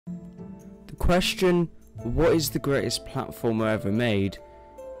question, what is the greatest platformer ever made,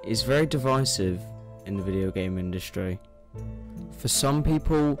 is very divisive in the video game industry. For some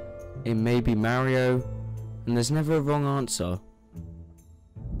people, it may be Mario, and there's never a wrong answer,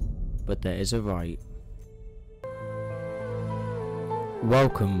 but there is a right.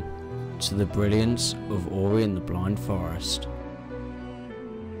 Welcome to the brilliance of Ori and the Blind Forest.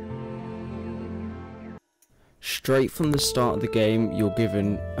 Straight from the start of the game, you're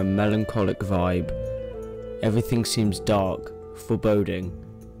given a melancholic vibe. Everything seems dark, foreboding,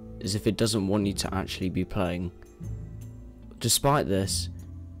 as if it doesn't want you to actually be playing. Despite this,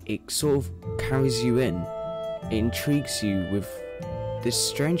 it sort of carries you in. It intrigues you with this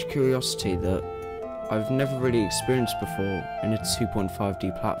strange curiosity that I've never really experienced before in a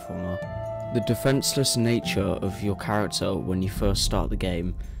 2.5D platformer. The defenseless nature of your character when you first start the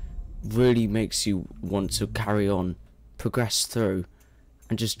game really makes you want to carry on, progress through,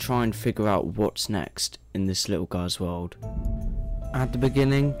 and just try and figure out what's next in this little guy's world. At the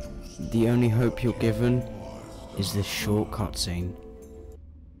beginning, the only hope you're given is this short cutscene.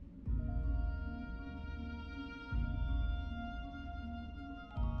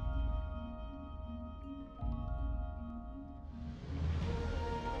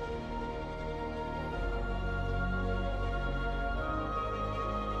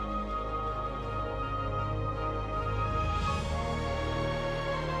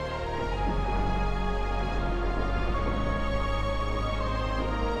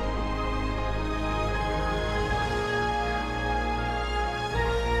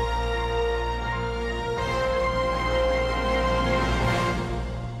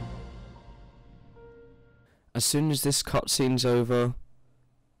 As soon as this cutscene's over,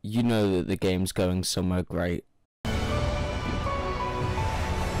 you know that the game's going somewhere great.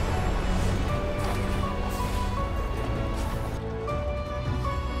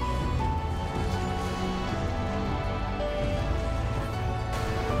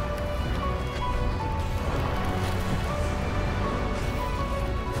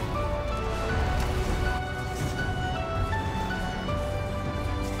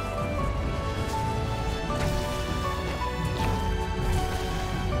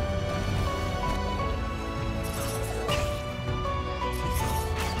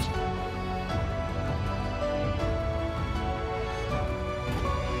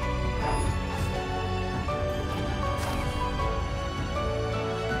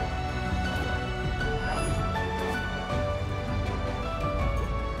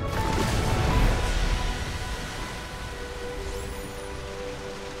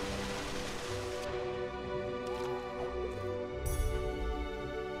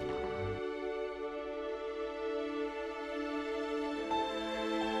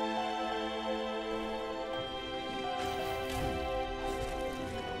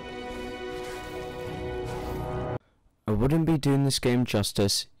 I wouldn't be doing this game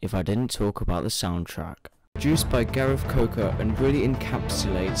justice if I didn't talk about the soundtrack. Produced by Gareth Coker and really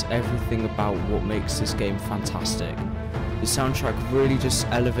encapsulates everything about what makes this game fantastic. The soundtrack really just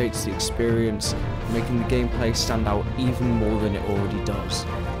elevates the experience, making the gameplay stand out even more than it already does.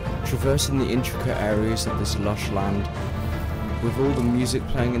 Traversing the intricate areas of this lush land, with all the music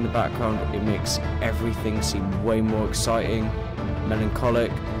playing in the background, it makes everything seem way more exciting,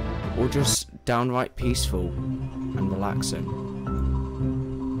 melancholic, or just downright peaceful and relaxing.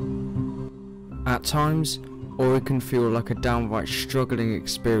 At times, Ori can feel like a downright struggling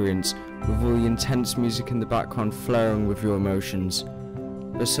experience with all the intense music in the background flaring with your emotions.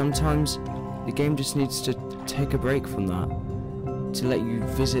 But sometimes, the game just needs to take a break from that, to let you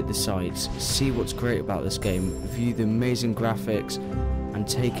visit the sights, see what's great about this game, view the amazing graphics, and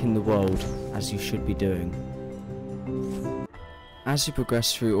take in the world as you should be doing. As you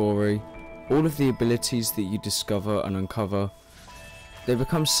progress through Ori, all of the abilities that you discover and uncover, they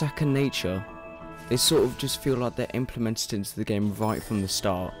become second nature. They sort of just feel like they're implemented into the game right from the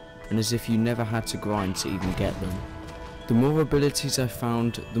start, and as if you never had to grind to even get them. The more abilities I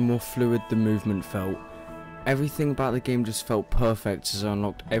found, the more fluid the movement felt. Everything about the game just felt perfect as I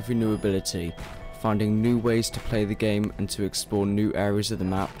unlocked every new ability, finding new ways to play the game and to explore new areas of the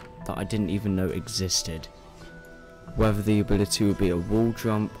map that I didn't even know existed. Whether the ability would be a wall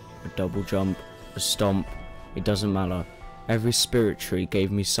jump, a double jump, a stomp, it doesn't matter. Every spirit tree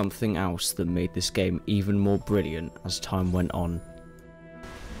gave me something else that made this game even more brilliant as time went on.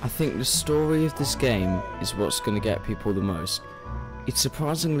 I think the story of this game is what's going to get people the most. It's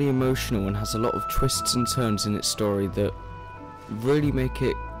surprisingly emotional and has a lot of twists and turns in its story that really make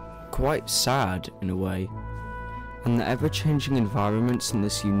it quite sad in a way. And the ever-changing environments in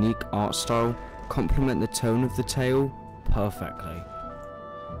this unique art style complement the tone of the tale perfectly.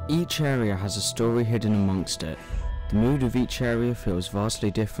 Each area has a story hidden amongst it. The mood of each area feels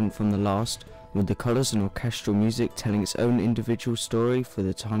vastly different from the last, with the colours and orchestral music telling its own individual story for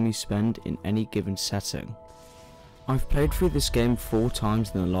the time you spend in any given setting. I've played through this game 4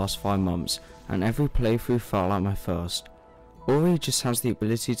 times in the last 5 months, and every playthrough felt like my first. Ori just has the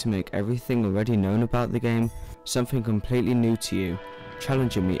ability to make everything already known about the game something completely new to you,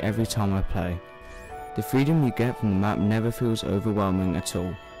 challenging me every time I play. The freedom you get from the map never feels overwhelming at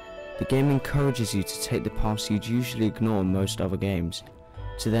all. The game encourages you to take the paths you'd usually ignore in most other games,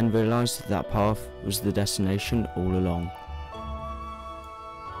 to then realise that that path was the destination all along.